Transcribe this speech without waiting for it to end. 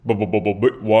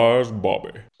Bitwise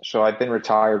Bobby. So I've been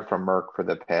retired from Merck for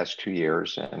the past 2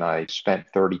 years, and I spent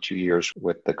 32 years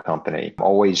with the company,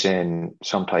 always in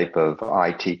some type of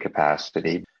IT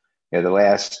capacity. The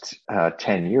last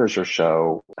 10 years or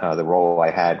so, the role I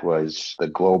had was the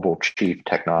Global Chief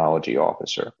Technology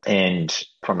Officer. And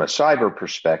from a cyber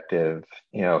perspective,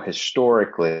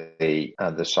 historically, the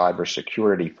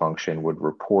cybersecurity function would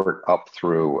report up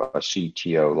through a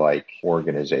CTO-like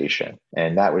organization.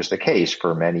 And that was the case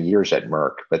for many years at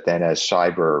Merck. But then as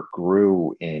cyber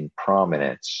grew in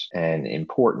prominence and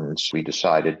importance, we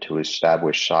decided to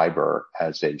establish cyber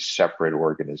as a separate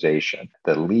organization.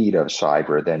 The lead of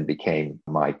cyber then became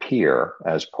my peer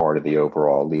as part of the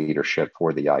overall leadership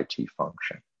for the IT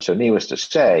function. So needless to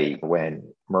say, when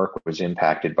Merck was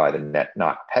impacted by the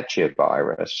NotPetya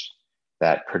virus,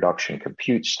 that production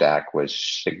compute stack was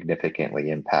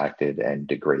significantly impacted and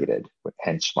degraded,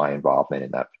 hence my involvement in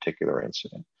that particular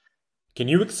incident. Can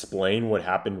you explain what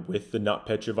happened with the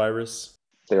NotPetya virus?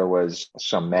 There was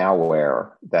some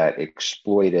malware that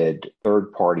exploited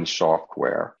third-party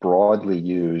software broadly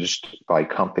used by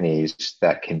companies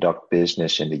that conduct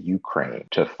business in the Ukraine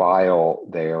to file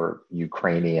their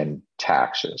Ukrainian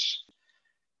taxes.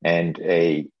 And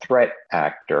a threat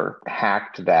actor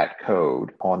hacked that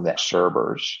code on the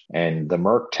servers, and the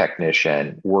Merck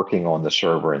technician working on the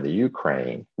server in the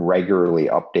Ukraine regularly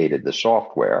updated the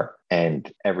software. And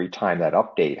every time that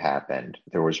update happened,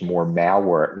 there was more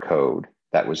malware code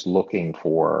that was looking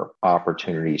for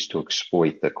opportunities to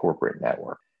exploit the corporate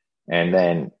network. And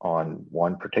then on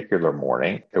one particular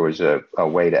morning, there was a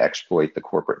way to exploit the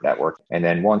corporate network. And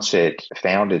then once it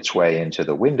found its way into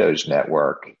the Windows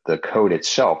network, the code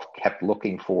itself kept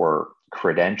looking for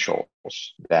credentials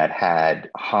that had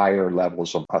higher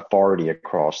levels of authority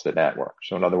across the network.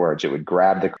 So in other words, it would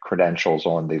grab the credentials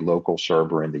on the local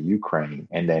server in the Ukraine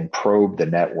and then probe the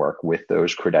network with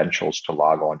those credentials to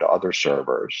log on to other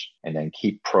servers and then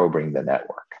keep probing the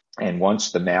network. And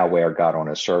once the malware got on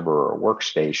a server or a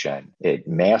workstation, it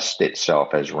masked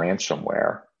itself as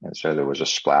ransomware. And so there was a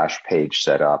splash page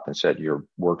set up and said, your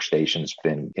workstation's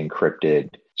been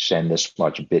encrypted. Send this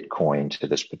much Bitcoin to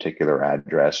this particular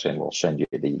address and we'll send you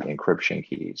the encryption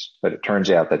keys. But it turns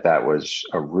out that that was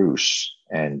a ruse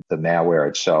and the malware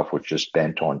itself was just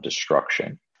bent on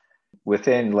destruction.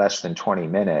 Within less than 20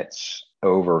 minutes,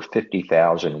 over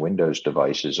 50,000 Windows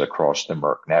devices across the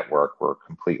Merck network were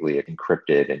completely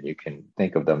encrypted, and you can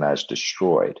think of them as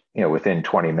destroyed. Within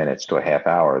 20 minutes to a half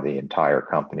hour, the entire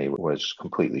company was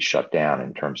completely shut down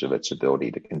in terms of its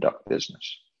ability to conduct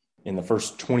business. In the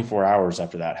first 24 hours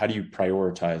after that, how do you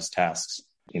prioritize tasks?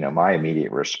 My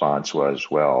immediate response was,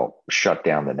 well, shut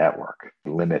down the network,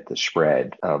 limit the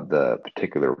spread of the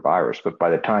particular virus. But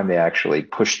by the time they actually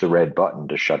pushed the red button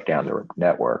to shut down the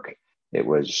network, it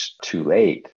was too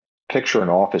late. Picture an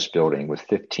office building with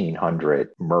 1,500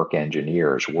 Merck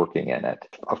engineers working in it,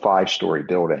 a 5-story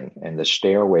building, and the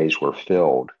stairways were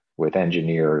filled with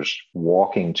engineers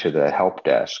walking to the help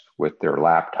desk with their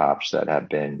laptops that had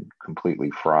been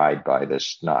completely fried by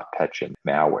this NotPetya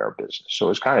malware business. So it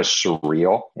was kind of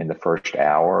surreal in the first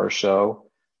hour or so.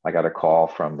 I got a call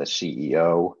from the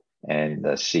CEO and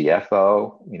the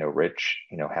CFO, Rich,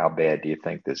 how bad do you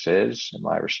think this is? And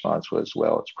my response was,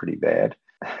 well, it's pretty bad.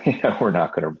 We're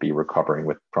not going to be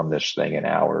recovering from this thing in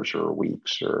hours or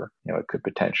weeks, or, it could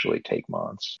potentially take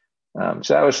months.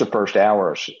 So that was the first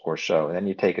hour or so. And then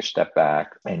you take a step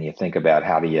back and you think about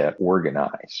how do you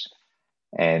organize?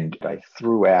 And I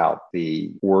threw out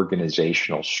the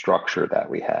organizational structure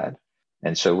that we had.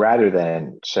 And so rather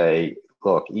than say,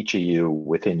 look, each of you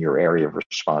within your area of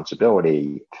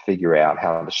responsibility, figure out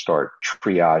how to start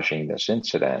triaging this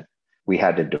incident, we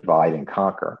had to divide and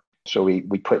conquer. So we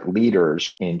put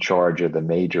leaders in charge of the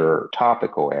major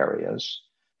topical areas,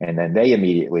 and then they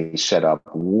immediately set up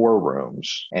war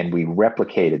rooms, and we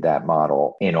replicated that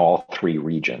model in all 3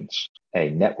 regions. A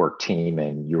network team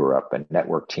in Europe, a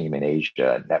network team in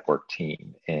Asia, a network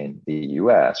team in the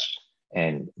US.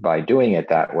 And by doing it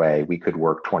that way, we could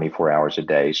work 24 hours a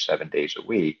day, 7 days a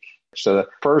week. So the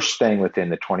first thing within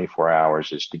the 24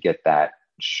 hours is to get that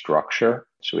structure.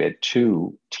 So we had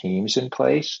 2 teams in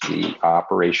place, the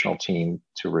operational team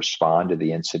to respond to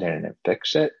the incident and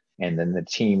fix it, and then the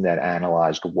team that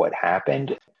analyzed what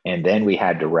happened. And then we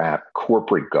had to wrap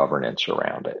corporate governance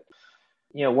around it.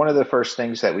 One of the first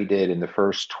things that we did in the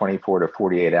first 24 to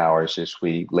 48 hours is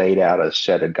we laid out a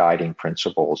set of guiding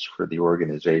principles for the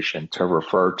organization to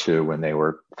refer to when they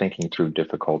were thinking through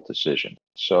difficult decisions.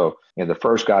 So, the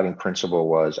first guiding principle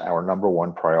was our number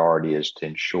one priority is to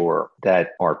ensure that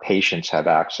our patients have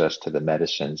access to the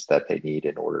medicines that they need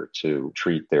in order to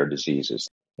treat their diseases.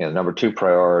 Number two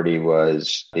priority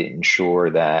was to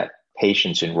ensure that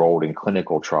patients enrolled in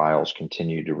clinical trials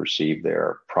continue to receive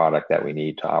their product that we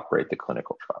need to operate the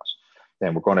clinical trials.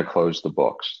 Then we're going to close the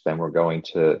books. Then we're going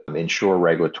to ensure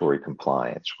regulatory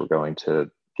compliance. We're going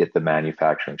to get the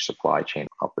manufacturing supply chain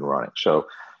up and running. So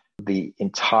the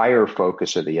entire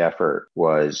focus of the effort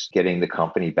was getting the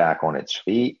company back on its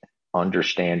feet,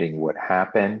 understanding what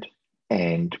happened,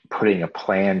 and putting a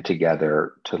plan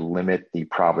together to limit the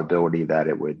probability that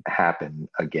it would happen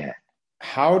again.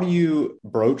 How do you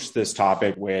broach this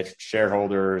topic with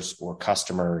shareholders or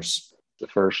customers? The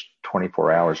first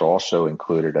 24 hours also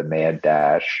included a mad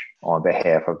dash on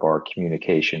behalf of our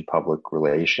communication public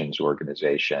relations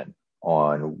organization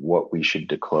on what we should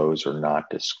disclose or not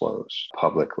disclose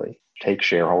publicly. Take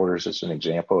shareholders as an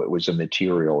example. It was a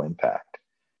material impact.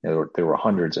 There were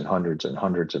hundreds and hundreds and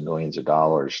hundreds of millions of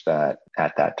dollars that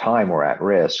at that time were at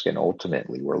risk and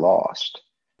ultimately were lost.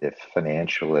 If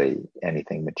financially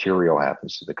anything material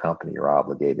happens to the company, you're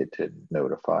obligated to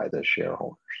notify the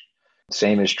shareholders.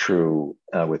 Same is true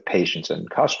with patients and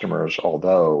customers,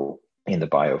 although in the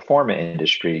biopharma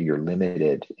industry, you're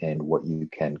limited in what you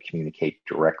can communicate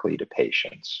directly to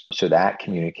patients. So that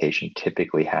communication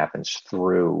typically happens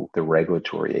through the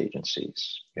regulatory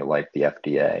agencies, like the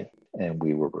FDA. And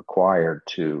we were required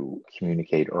to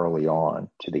communicate early on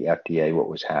to the FDA what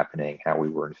was happening, how we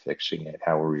were fixing it,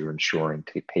 how we were ensuring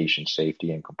patient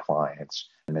safety and compliance.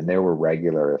 And then there were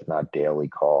regular, if not daily,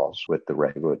 calls with the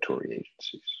regulatory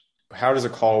agencies. How does a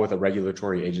call with a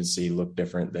regulatory agency look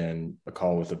different than a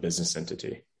call with a business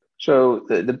entity? So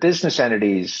the business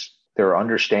entities, they're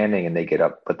understanding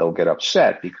and but they'll get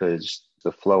upset because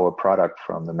the flow of product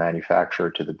from the manufacturer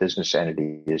to the business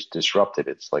entity is disrupted.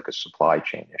 It's like a supply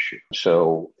chain issue.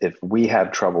 So if we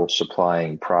have trouble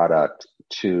supplying product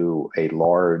to a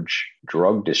large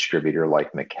drug distributor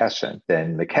like McKesson,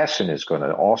 then McKesson is going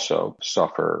to also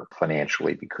suffer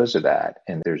financially because of that.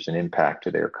 And there's an impact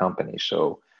to their company.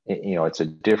 So it's a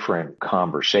different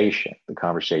conversation. The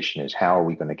conversation is, how are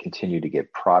we going to continue to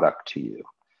get product to you?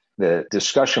 The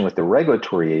discussion with the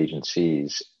regulatory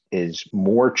agencies is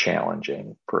more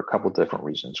challenging for a couple of different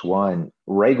reasons. One,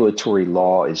 regulatory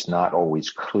law is not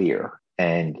always clear,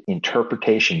 and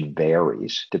interpretation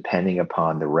varies depending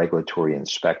upon the regulatory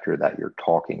inspector that you're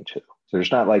talking to. So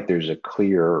it's not like there's a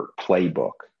clear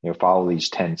playbook. Follow these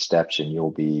 10 steps and you'll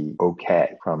be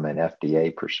okay from an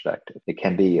FDA perspective. It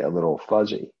can be a little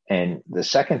fuzzy. And the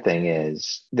second thing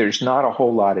is there's not a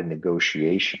whole lot of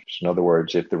negotiations. In other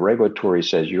words, if the regulatory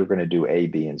says you're going to do A,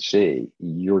 B, and C,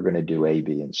 you're going to do A,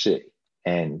 B, and C.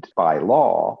 And by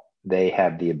law, they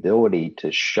have the ability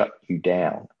to shut you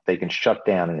down. They can shut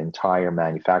down an entire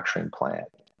manufacturing plant,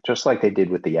 just like they did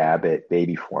with the Abbott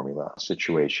baby formula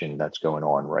situation that's going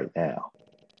on right now.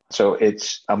 So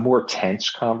it's a more tense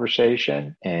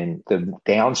conversation, and the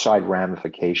downside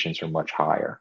ramifications are much higher.